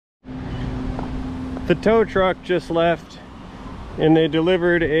The tow truck just left and they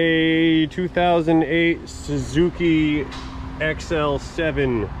delivered a 2008 Suzuki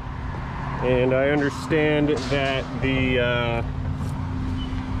XL7, and I understand that the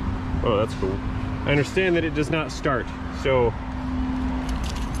oh, that's cool. I understand that it does not start, so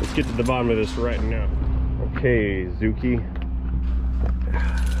let's get to the bottom of this right now. Okay, Suzuki,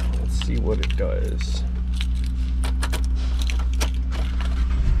 let's see what it does.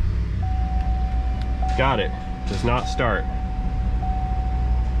 Got it. Does not start.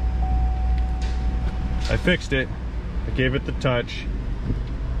 I fixed it. I gave it the touch.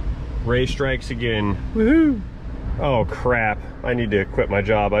 Ray strikes again. Woohoo! Oh crap. I need to quit my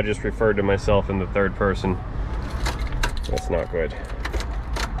job. I just referred to myself in the third person. That's not good.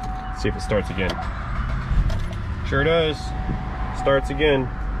 Let's see if it starts again. Sure does. Starts again.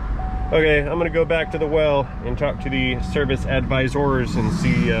 Okay, I'm gonna go back to the well and talk to the service advisors and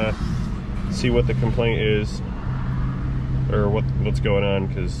see what the complaint is, or what's going on,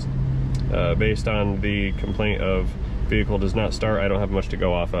 because based on the complaint of vehicle does not start, I don't have much to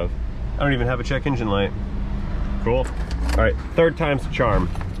go off of. I don't even have a check engine light. Cool. All right, third time's the charm,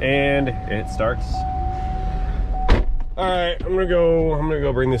 and it starts. All right, I'm gonna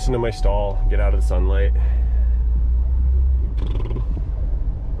go bring this into my stall, get out of the sunlight.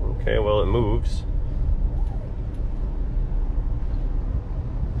 Okay, well, it moves.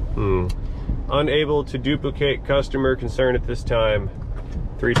 Unable to duplicate customer concern at this time.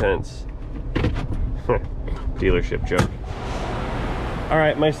 3/10. Dealership joke. All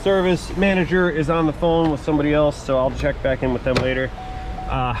right, my service manager is on the phone with somebody else, so I'll check back in with them later.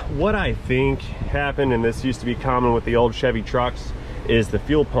 What I think happened, and this used to be common with the old Chevy trucks, is the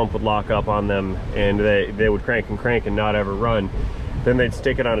fuel pump would lock up on them and they would crank and not ever run. Then they'd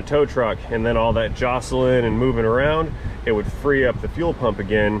stick it on a tow truck, and then all that jostling and moving around, it would free up the fuel pump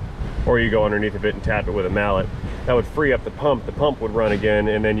again, or you go underneath of it and tap it with a mallet. That would free up the pump would run again,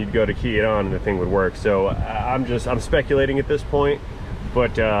 and then you'd go to key it on and the thing would work. So I'm speculating at this point,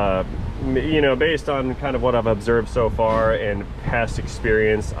 but you know, based on kind of what I've observed so far and past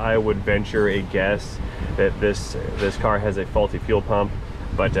experience, I would venture a guess that this car has a faulty fuel pump.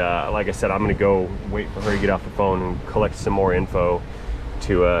 But like I said, I'm gonna go wait for her to get off the phone and collect some more info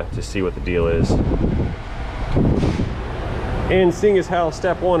to see what the deal is. And seeing as how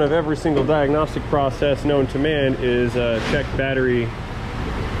step one of every single diagnostic process known to man is check battery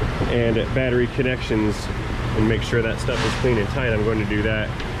and battery connections and make sure that stuff is clean and tight, I'm going to do that.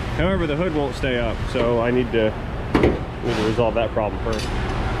 However, the hood won't stay up, so I need to resolve that problem first.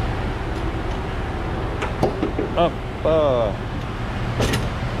 Up,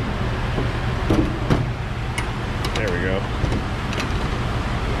 there we go.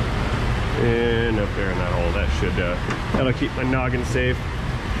 And up there in that hole. That should that'll keep my noggin safe.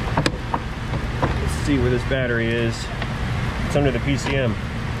 Let's see where this battery is. It's under the PCM.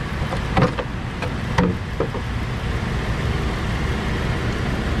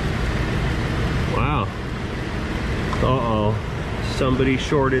 Wow. Uh-oh. Somebody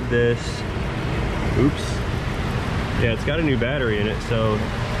shorted this. Oops. Yeah, it's got a new battery in it, so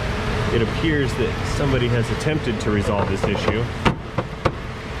it appears that somebody has attempted to resolve this issue.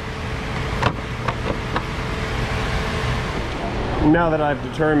 Now that I've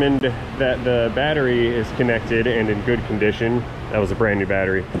determined that the battery is connected and in good condition, that was a brand new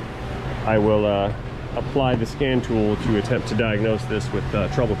battery, I will apply the scan tool to attempt to diagnose this with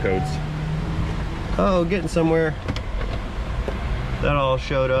trouble codes. Oh, getting somewhere. That all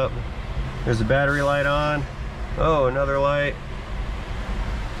showed up. There's a battery light on. Oh, another light.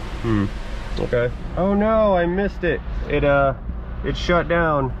 Okay. Oh no, I missed it. It shut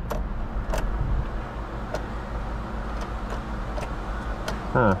down.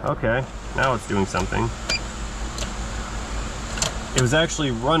 Huh, okay. Now it's doing something. It was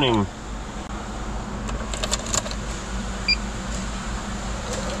actually running.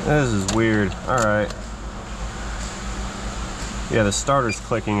 This is weird. Alright. Yeah, the starter's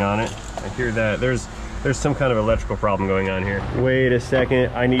clicking on it. I hear that. There's some kind of electrical problem going on here. Wait a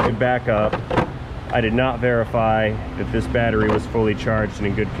second, I need to back up. I did not verify that this battery was fully charged and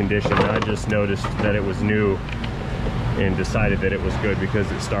in good condition. I just noticed that it was new and decided that it was good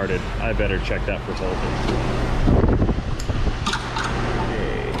because it started. I better check that for voltage.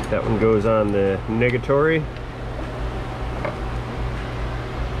 Okay, that one goes on the negatory.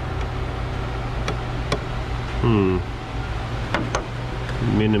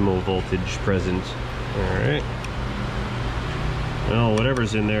 Minimal voltage present. Alright. Well,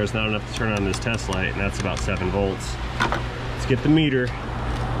 whatever's in there is not enough to turn on this test light, and that's about 7 volts. Let's get the meter.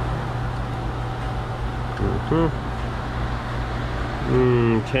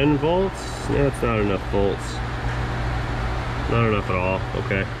 10 volts? No, it's not enough volts. Not enough at all.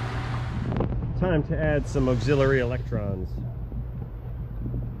 Okay. Time to add some auxiliary electrons.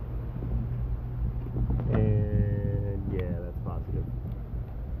 And yeah, that's positive.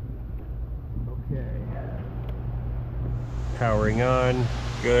 Okay. Powering on.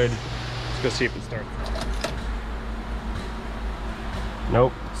 Good. Let's go see if it starts.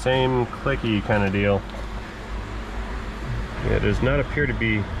 Nope. Same clicky kind of deal. Yeah, does not appear to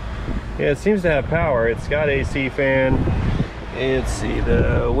be. Yeah, it seems to have power. It's got AC fan. Let's see,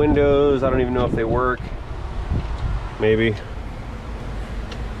 the windows, I don't even know if they work. Maybe.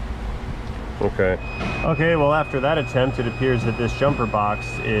 Okay. Okay, well after that attempt, it appears that this jumper box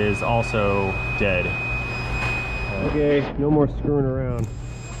is also dead. Okay, no more screwing around.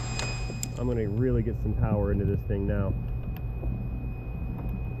 I'm gonna really get some power into this thing now.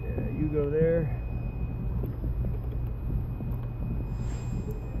 Yeah, you go there.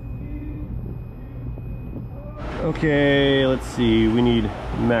 Okay, let's see, we need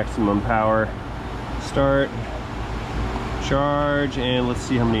maximum power. Start, charge, and let's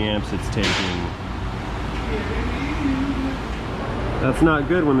see how many amps it's taking. That's not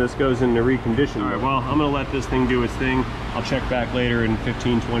good when this goes into reconditioning. All right, well, I'm gonna let this thing do its thing. I'll check back later in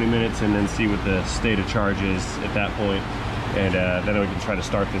 15-20 minutes and then see what the state of charge is at that point. And then we can try to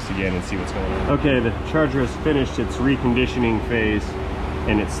start this again and see what's going on. Okay, the charger has finished its reconditioning phase,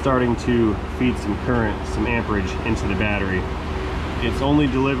 and it's starting to feed some current, some amperage into the battery. It's only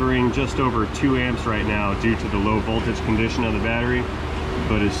delivering just over 2 amps right now due to the low voltage condition of the battery,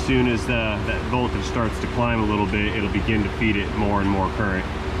 but as soon as that voltage starts to climb a little bit, it'll begin to feed it more and more current.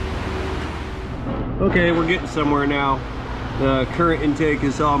 Okay, we're getting somewhere now. The current intake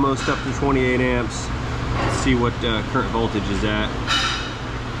is almost up to 28 amps. Let's see what current voltage is at.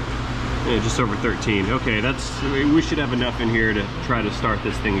 Yeah, just over 13. Okay, we should have enough in here to try to start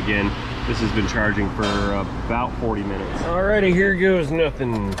this thing again. This has been charging for about 40 minutes. Alrighty, here goes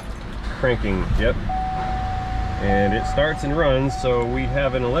nothing. Cranking, yep. And it starts and runs, so we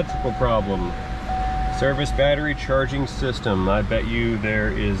have an electrical problem. Service battery charging system. I bet you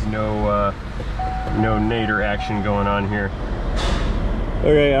there is no nadir action going on here.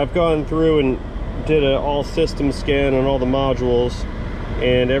 Okay, I've gone through and did an all system scan on all the modules,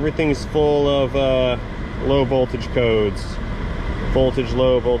 and everything's full of low voltage codes. Voltage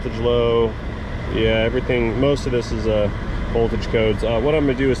low. Yeah, everything, most of this is voltage codes. What I'm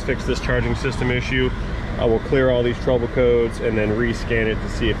gonna do is fix this charging system issue. I will clear all these trouble codes and then rescan it to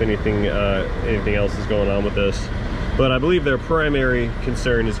see if anything else is going on with this. But I believe their primary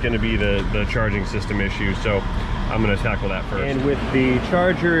concern is going to be the charging system issue, so I'm going to tackle that first. And with the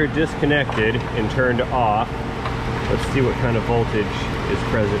charger disconnected and turned off, let's see what kind of voltage is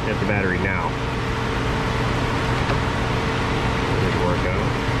present at the battery now. Did it work out?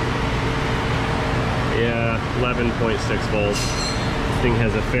 Yeah, 11.6 volts. This thing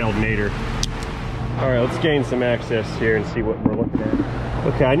has a failed nadir. All right, let's gain some access here and see what we're looking at.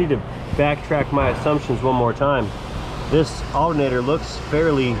 Okay, I need to backtrack my assumptions one more time. This alternator looks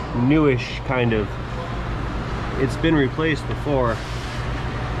fairly newish, kind of. It's been replaced before.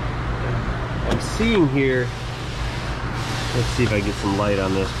 I'm seeing here, let's see if I get some light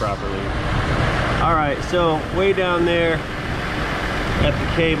on this properly. All right, so way down there at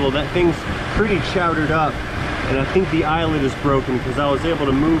the cable, that thing's pretty chowdered up. And I think the eyelet is broken because I was able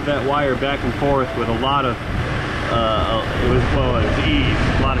to move that wire back and forth with a lot of, it was ease,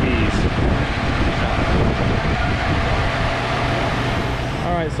 a lot of ease.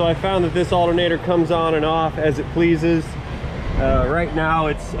 All right, so I found that this alternator comes on and off as it pleases. Right now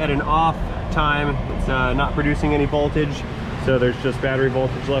it's at an off time. It's not producing any voltage, so there's just battery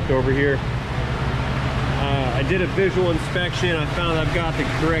voltage left over here. I did a visual inspection. I found I've got the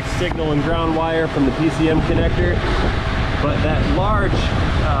correct signal and ground wire from the PCM connector, but that large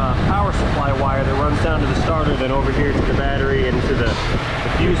power supply wire that runs down to the starter, then over here to the battery and to the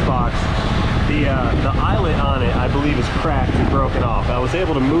fuse box, the eyelet on it, I believe, is cracked and broken off. I was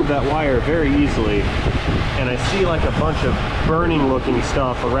able to move that wire very easily, and I see like a bunch of burning looking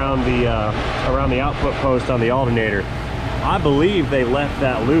stuff around the output post on the alternator. I believe they left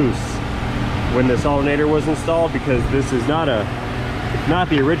that loose when this alternator was installed, because this is not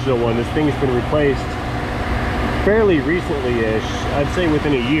the original one. This thing's been replaced fairly recently-ish, I'd say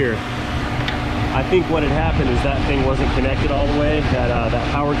within a year. I think what had happened is that thing wasn't connected all the way, that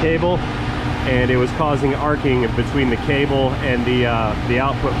power cable, and it was causing arcing between the cable and the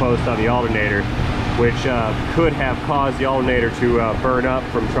output post on the alternator, which could have caused the alternator to burn up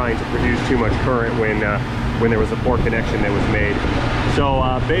from trying to produce too much current when there was a poor connection that was made. So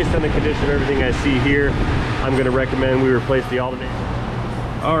based on the condition of everything I see here, I'm going to recommend we replace the alternator.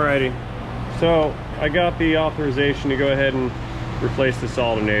 Alrighty, so I got the authorization to go ahead and replace this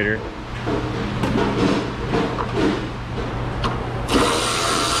alternator.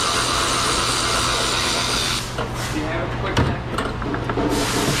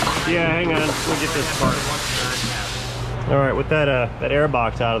 Yeah, hang on, we'll get this part. All right, with that that air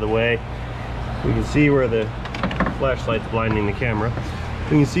box out of the way, we can see where the flashlight's blinding the camera.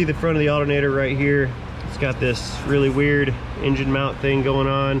 We can see the front of the alternator right here. It's got this really weird engine mount thing going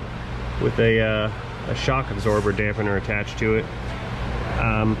on with a shock absorber dampener attached to it.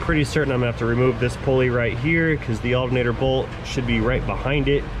 I'm pretty certain I'm gonna have to remove this pulley right here because the alternator bolt should be right behind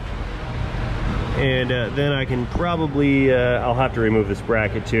it. And then I can probably, I'll have to remove this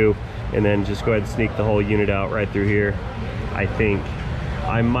bracket too, and then just go ahead and sneak the whole unit out right through here. I think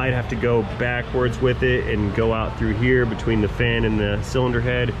I might have to go backwards with it and go out through here between the fan and the cylinder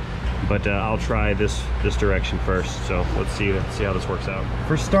head, but I'll try this direction first. So let's see how this works out.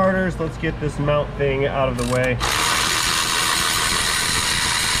 For starters, let's get this mount thing out of the way.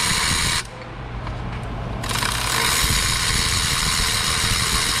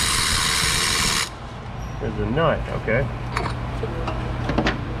 There's a nut, okay.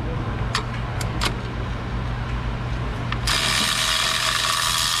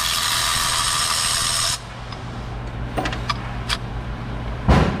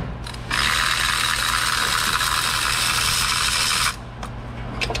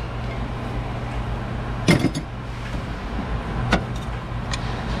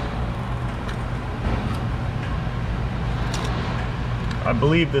 I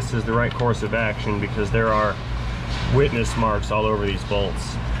believe this is the right course of action because there are witness marks all over these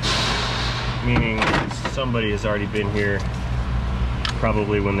bolts, meaning somebody has already been here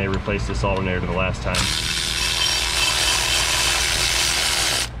probably when they replaced this alternator the last time.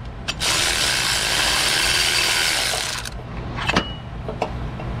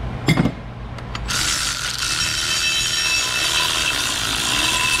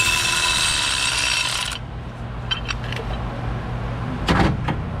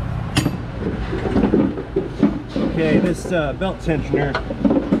 Okay, this belt tensioner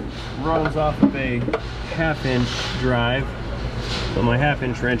runs off of a 1/2-inch drive, but my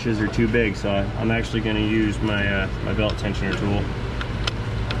 1/2-inch wrenches are too big, so I'm actually going to use my my belt tensioner tool.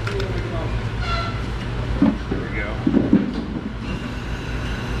 There we go.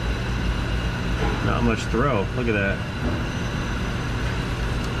 Not much throw. Look at that.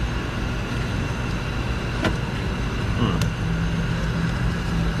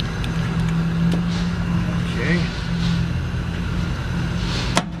 Okay.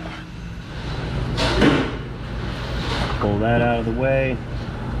 Pull that out of the way,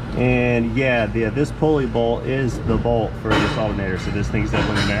 and yeah, this pulley bolt is the bolt for this alternator, so this thing's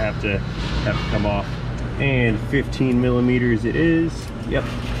definitely gonna have to come off. And 15 millimeters it is. Yep.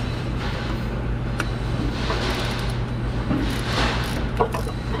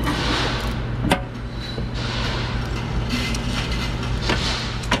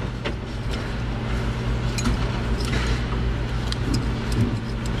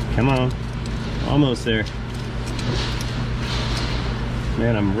 Come on, almost there.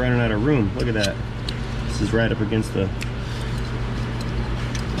 Man, I'm running out of room. Look at that. This is right up against the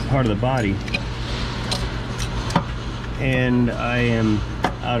part of the body. And I am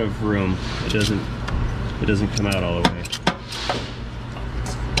out of room. It doesn't come out all the way.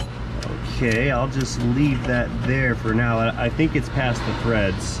 Okay, I'll just leave that there for now. I think it's past the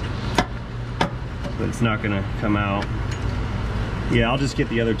threads, but it's not gonna come out. Yeah, I'll just get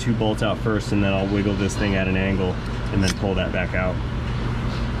the other 2 bolts out first, and then I'll wiggle this thing at an angle and then pull that back out.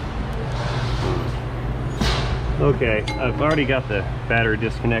 Okay, I've already got the battery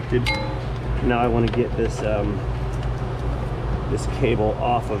disconnected. Now I want to get this this cable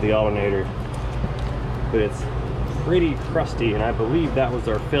off of the alternator, but it's pretty crusty, and I believe that was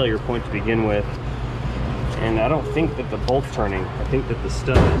our failure point to begin with. And I don't think that the bolt's turning. I think that the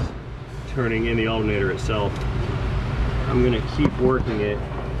stud is turning in the alternator itself. I'm gonna keep working it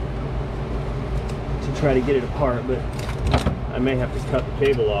to try to get it apart, but I may have to cut the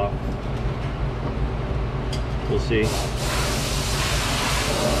cable off. We'll see.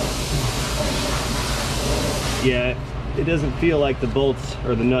 Yeah, it doesn't feel like the bolts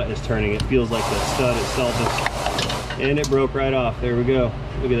or the nut is turning. It feels like the stud itself is, and it broke right off. There we go.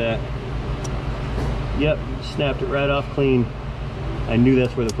 Look at that. Yep, snapped it right off clean. I knew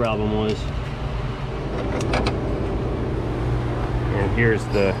that's where the problem was. And here's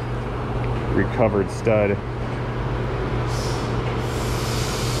the recovered stud.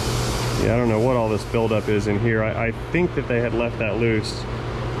 Yeah, I don't know what all this buildup is in here. I think that they had left that loose,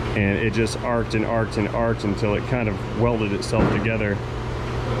 and it just arced and arced and arced until it kind of welded itself together.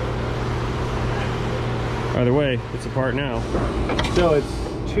 Either way, it's apart now. So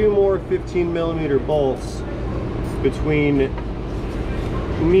it's 2 more 15mm bolts between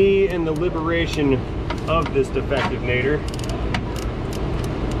me and the liberation of this defective nader.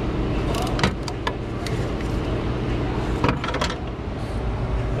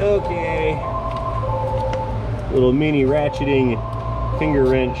 Okay, little mini ratcheting finger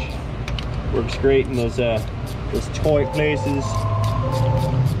wrench works great in those toy places.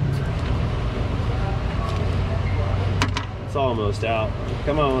 It's almost out.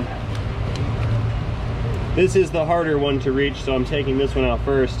 Come on. This is the harder one to reach, so I'm taking this one out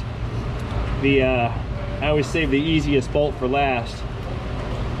first. I always save the easiest bolt for last.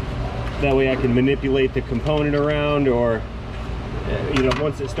 That way I can manipulate the component around, or you know,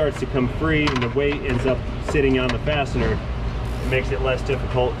 once it starts to come free and the weight ends up sitting on the fastener, it makes it less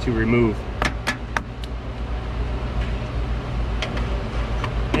difficult to remove.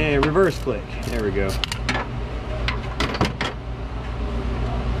 And reverse click. There we go.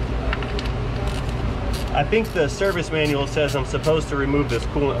 I think the service manual says I'm supposed to remove this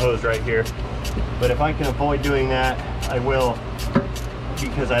coolant hose right here, but if I can avoid doing that, I will,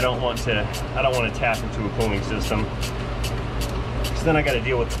 because I don't want to tap into a cooling system. So then I got to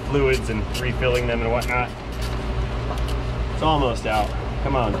deal with the fluids and refilling them and whatnot. It's almost out.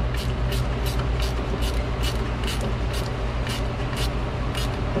 Come on.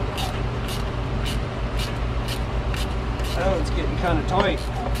 Oh, it's getting kind of tight.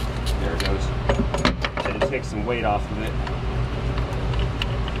 There it goes. Take some weight off of it.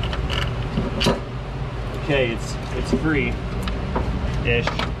 Okay, it's free-ish.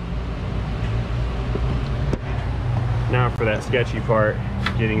 Now for that sketchy part,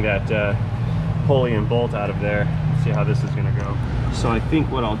 getting that pulley and bolt out of there. Let's see how this is gonna go. So I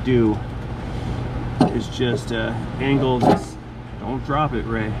think what I'll do is just angle this. Don't drop it,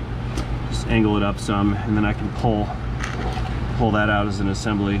 Ray. Just angle it up some, and then I can pull that out as an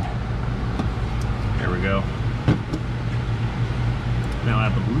assembly. There we go. Now I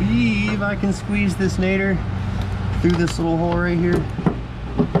believe I can squeeze this nader through this little hole right here.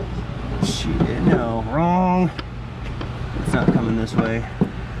 Shit, no, wrong. It's not coming this way.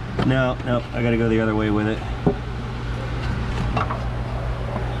 No, I gotta go the other way with it.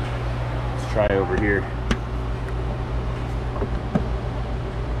 Let's try over here.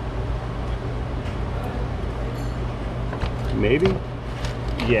 Maybe?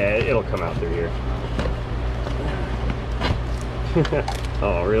 Yeah, it'll come out through here.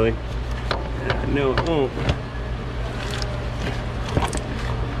 Oh, really? No, it won't.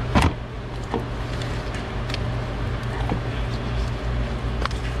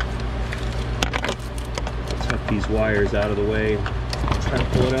 Tuck these wires out of the way. Try to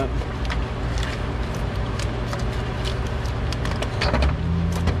pull it up.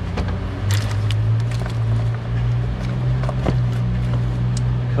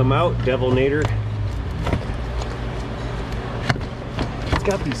 Come out, devil nader. It's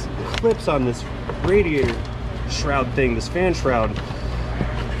got these clips on this radiator shroud thing, this fan shroud,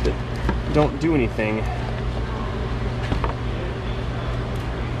 that don't do anything.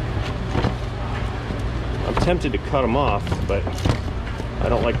 I'm tempted to cut them off, but I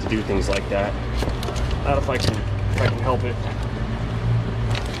don't like to do things like that. Not if I can help it.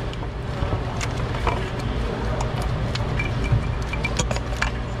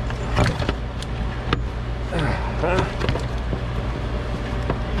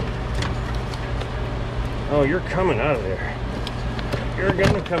 Oh, you're coming out of there. You're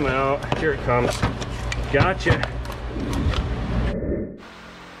gonna come out. Here it comes. Gotcha.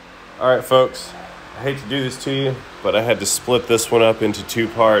 All right, folks. I hate to do this to you, but I had to split this one up into 2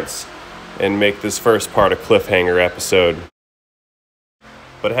 parts and make this first part a cliffhanger episode.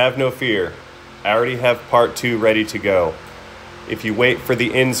 But have no fear. I already have part 2 ready to go. If you wait for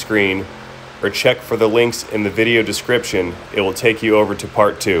the end screen or check for the links in the video description, it will take you over to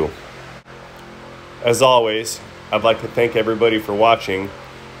part 2. As always, I'd like to thank everybody for watching,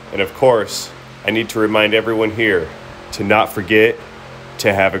 and of course, I need to remind everyone here to not forget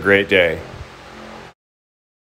to have a great day.